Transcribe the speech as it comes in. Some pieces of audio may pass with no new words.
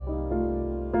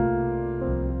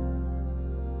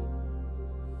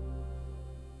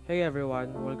Hey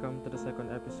everyone, welcome to the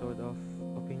second episode of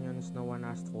Opinions No One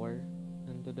Asked For.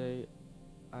 And today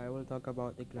I will talk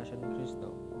about Iglesia ni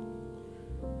Cristo.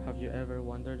 Have you ever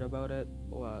wondered about it?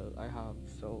 Well, I have,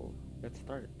 so let's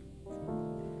start.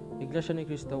 Iglesia ni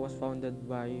Cristo was founded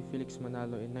by Felix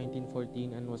Manalo in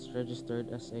 1914 and was registered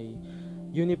as a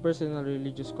unipersonal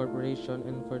religious corporation.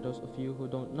 And for those of you who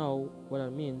don't know, what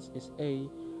that means is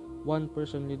one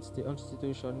person leads the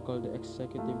institution called the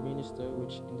executive minister,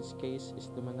 which in this case is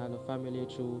the Manalo family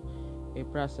through a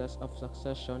process of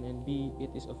succession, and B, it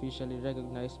is officially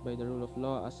recognized by the rule of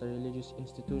law as a religious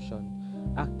institution,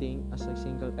 acting as a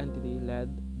single entity led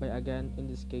by, again in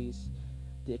this case,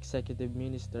 the executive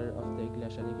minister of the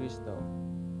Iglesia ni Cristo,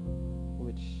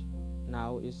 which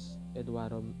now is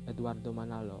Eduardo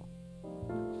Manalo,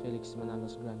 Felix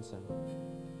Manalo's grandson.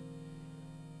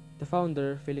 The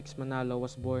founder, Felix Manalo,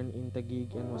 was born in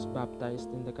Taguig and was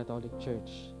baptized in the Catholic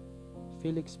Church.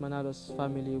 Felix Manalo's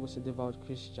family was a devout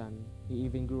Christian. He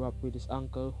even grew up with his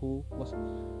uncle, who was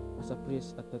as a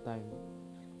priest at the time.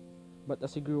 But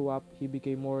as he grew up, he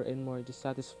became more and more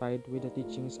dissatisfied with the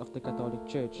teachings of the Catholic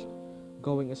Church,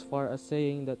 going as far as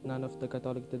saying that none of the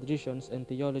Catholic traditions and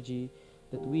theology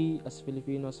that we as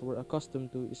Filipinos were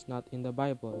accustomed to is not in the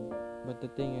Bible. But the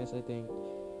thing is, I think,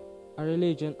 a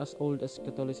religion as old as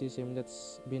Catholicism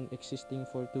that's been existing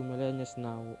for 2 millennia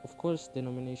now, of course,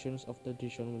 denominations of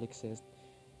tradition will exist.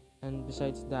 And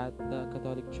besides that, the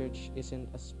Catholic Church isn't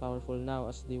as powerful now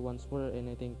as they once were, and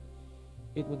I think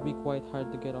it would be quite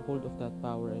hard to get a hold of that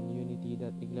power and unity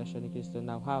that Iglesia ni Cristo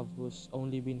now have, who's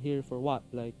only been here for what,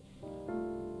 like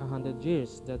 100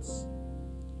 years. That's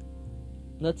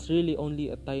really only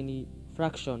a tiny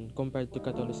fraction compared to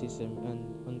Catholicism,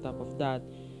 and on top of that,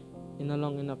 in a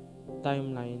long enough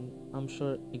timeline, I'm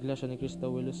sure Iglesia ni Cristo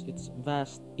will lose its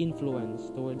vast influence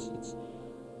towards its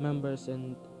members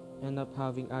and end up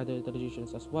having other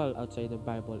traditions as well outside the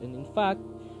Bible. And in fact,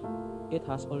 it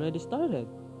has already started.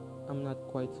 I'm not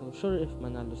quite so sure if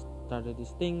Manalo started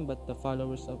this thing, but the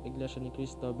followers of Iglesia ni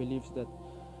Cristo believes that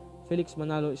Felix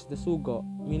Manalo is the sugo,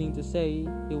 meaning to say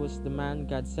he was the man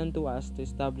God sent to us to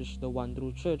establish the one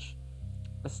true church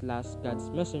as last God's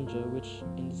messenger, which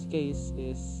in this case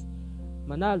is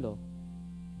Manalo.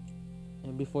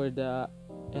 And before the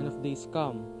end of days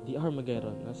come, the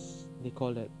Armageddon as they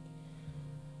call it.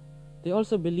 They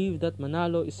also believe that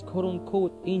Manalo is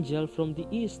quote-unquote angel from the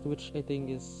east, which I think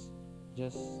is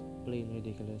just plain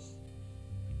ridiculous.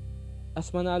 As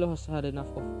Manalo has had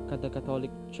enough of the Catholic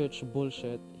Church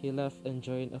bullshit, he left and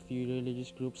joined a few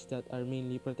religious groups that are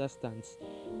mainly Protestants.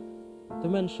 To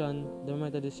mention, the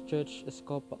Methodist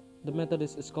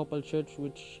Episcopal Church,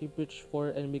 which he preached for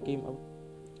and became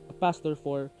a pastor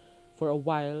for a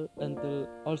while, until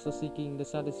also seeking the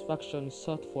satisfaction he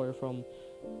sought for from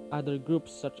other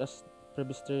groups such as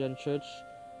Presbyterian Church,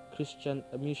 Christian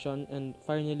Mission, and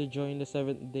finally joined the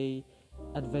Seventh-day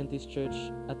Adventist Church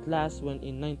at last, when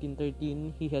in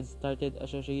 1913 he had started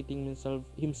associating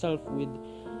himself with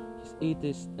his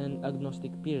atheist and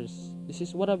agnostic peers. This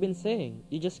is what I've been saying.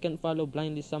 You just can't follow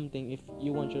blindly something if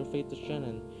you want your faith to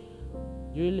strengthen.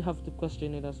 You really have to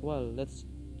question it as well. That's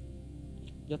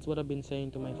what I've been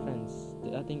saying to my friends.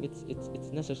 I think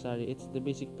it's necessary. It's the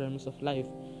basic premise of life.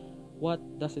 What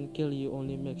doesn't kill you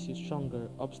only makes you stronger.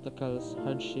 Obstacles,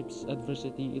 hardships,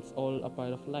 adversity, it's all a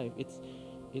part of life. It's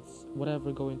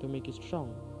whatever going to make you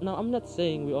strong. Now, I'm not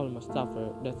saying we all must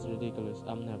suffer. That's ridiculous.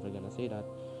 I'm never gonna say that.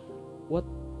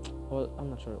 I'm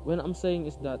not sure. What I'm saying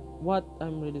is that what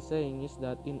I'm really saying is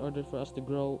that in order for us to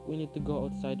grow, we need to go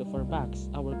outside of our backs,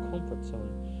 our comfort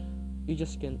zone. You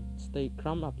just can't stay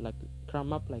cram up like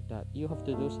that. You have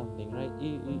to do something, right?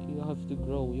 You have to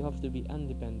grow. You have to be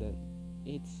independent.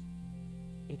 It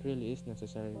really is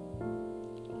necessary.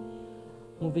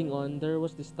 Moving on, there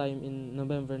was this time in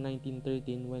November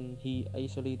 1913 when he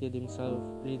isolated himself,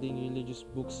 reading religious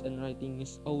books and writing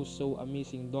his oh so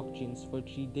amazing doctrines for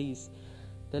 3 days,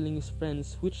 telling his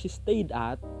friends, which he stayed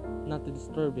at, not to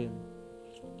disturb him.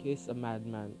 He is a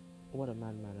madman. What a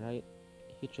madman, right?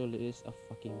 He truly is a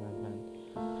fucking madman.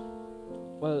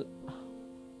 Well,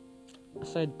 a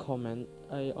side comment,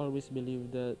 I always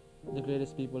believe that the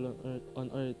greatest people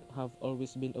on earth have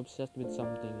always been obsessed with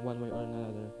something, one way or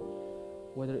another.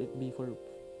 Whether it be for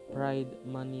pride,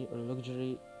 money, or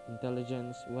luxury,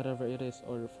 intelligence, whatever it is,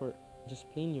 or for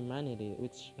just plain humanity,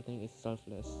 which I think is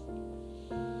selfless.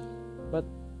 But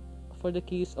for the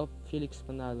case of Felix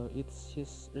Manalo, it's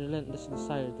his relentless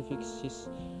desire to fix his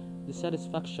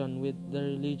dissatisfaction with the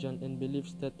religion and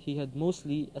beliefs that he had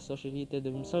mostly associated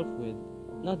himself with.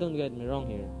 Now, don't get me wrong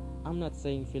here. I'm not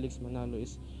saying Felix Manalo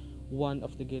is one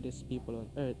of the greatest people on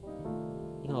earth.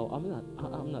 No, I'm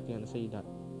not gonna say that.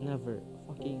 Never.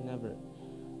 Fucking never.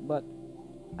 But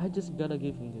I just gotta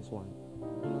give him this one.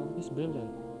 He's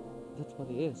brilliant. That's what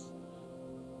he is.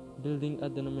 Building a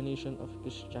denomination of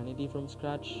Christianity from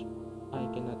scratch, I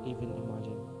cannot even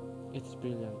imagine. It's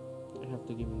brilliant. I have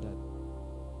to give him that.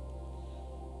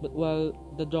 But while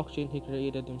the doctrine he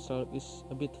created himself is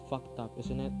a bit fucked up,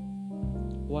 isn't it?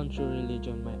 One true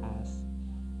religion, my ass.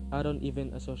 I don't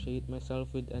even associate myself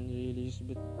with any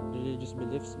religious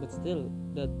beliefs, but still,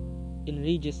 that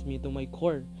enrages me to my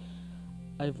core.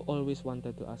 I've always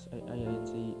wanted to ask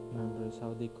INC members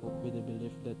how they cope with the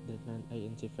belief that their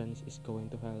non-INC friends is going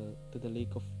to hell, to the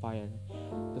lake of fire,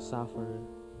 to suffer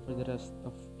for the rest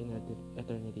of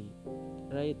eternity.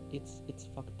 Right? It's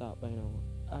fucked up, I know.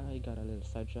 I got a little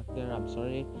sidetracked there, I'm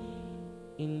sorry.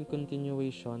 In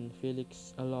continuation,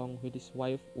 Felix, along with his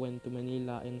wife, went to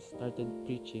Manila and started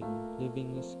preaching,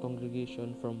 leaving his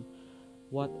congregation from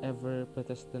whatever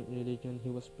Protestant religion he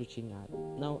was preaching at.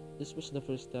 Now, this was the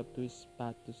first step to his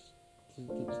path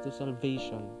to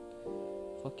salvation.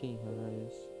 Fucking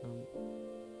hilarious.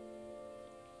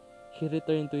 He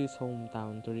returned to his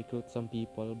hometown to recruit some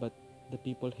people, but the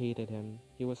people hated him.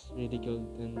 He was ridiculed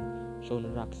and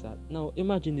shown racks at. Now,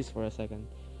 imagine this for a second.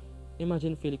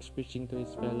 Imagine Felix preaching to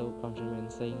his fellow countrymen,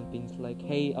 saying things like,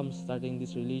 "Hey, I'm starting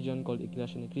this religion called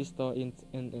Iglesia ni Cristo, and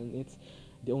it's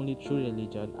the only true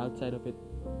religion. Outside of it,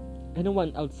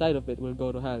 anyone outside of it will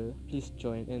go to hell. Please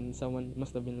join." And someone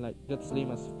must have been like, "That's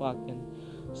lame as fuck," and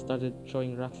started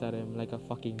throwing rocks at him like a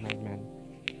fucking madman.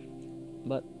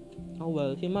 But oh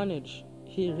well, he managed.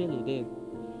 He really did.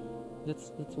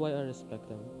 That's why I respect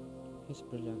him. He's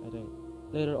brilliant, I think.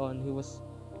 Later on, he was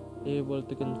able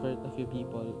to convert a few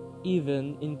people,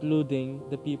 even including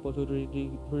the people who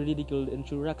ridiculed and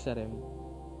threw rocks at him.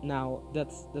 Now,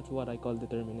 that's what I call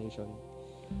determination.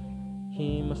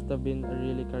 He must have been a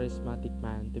really charismatic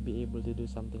man to be able to do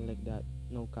something like that.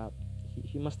 No cap.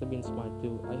 He must have been smart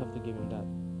too. I have to give him that.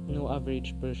 No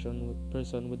average person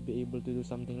would be able to do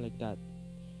something like that.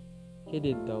 He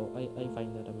did though. I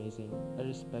find that amazing. I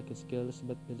respect his skills,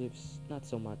 but beliefs not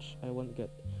so much. I won't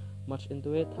get much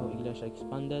into it, how Iglesia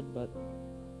expanded, but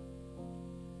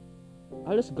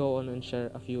I'll just go on and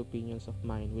share a few opinions of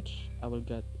mine, which I will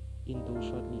get into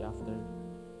shortly after.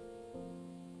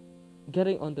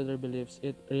 Getting onto their beliefs,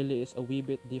 it really is a wee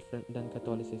bit different than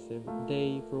Catholicism.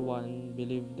 They, for one,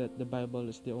 believe that the Bible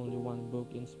is the only one book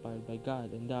inspired by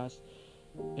God, and thus,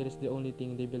 it is the only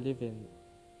thing they believe in.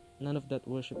 None of that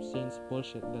worship saints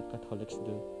bullshit that Catholics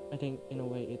do. I think, in a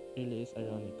way, it really is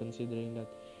ironic, considering that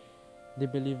they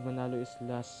believe Manalo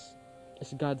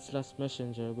is God's last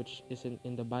messenger, which isn't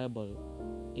in the Bible.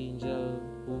 Angel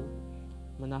who?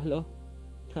 Manalo?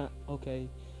 Okay.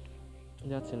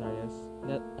 That's hilarious.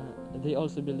 That they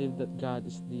also believe that God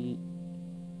is the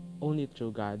only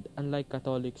true God, unlike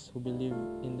Catholics who believe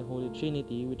in the Holy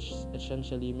Trinity, which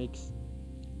essentially makes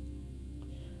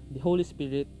the Holy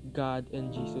Spirit, God,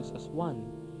 and Jesus as one.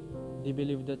 They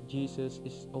believe that Jesus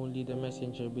is only the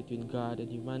messenger between God and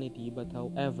humanity, but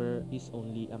however, is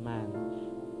only a man.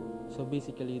 So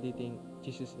basically, they think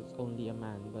Jesus is only a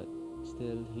man, but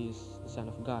still he is the Son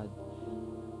of God.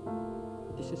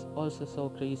 This is also so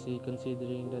crazy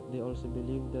considering that they also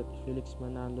believe that Felix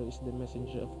Manalo is the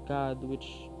messenger of God,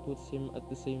 which puts him at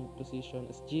the same position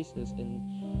as Jesus, and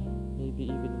maybe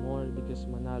even more because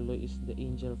Manalo is the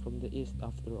angel from the east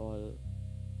after all.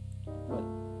 But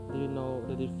do you know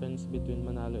the difference between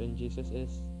Manalo and Jesus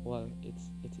is? Well, it's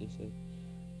easy.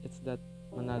 It's that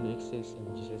Manalo exists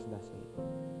and Jesus doesn't.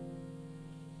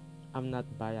 I'm not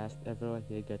biased. Everyone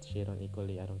here gets shit on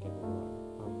equally. I don't give a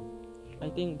fuck. I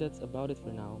think that's about it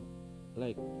for now.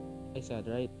 Like I said,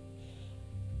 right?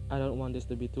 I don't want this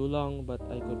to be too long, but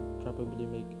I could probably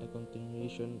make a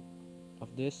continuation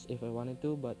of this if I wanted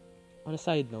to. But on a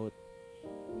side note,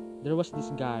 there was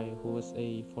this guy who was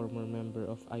a former member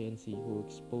of INC who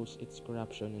exposed its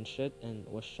corruption and shit and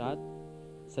was shot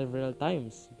several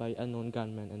times by unknown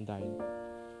gunmen and died.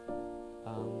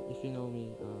 If you know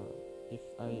me, if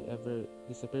I ever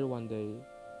disappear one day,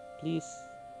 please,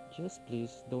 just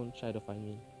please don't try to find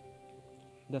me.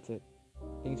 That's it.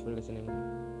 Thanks for listening.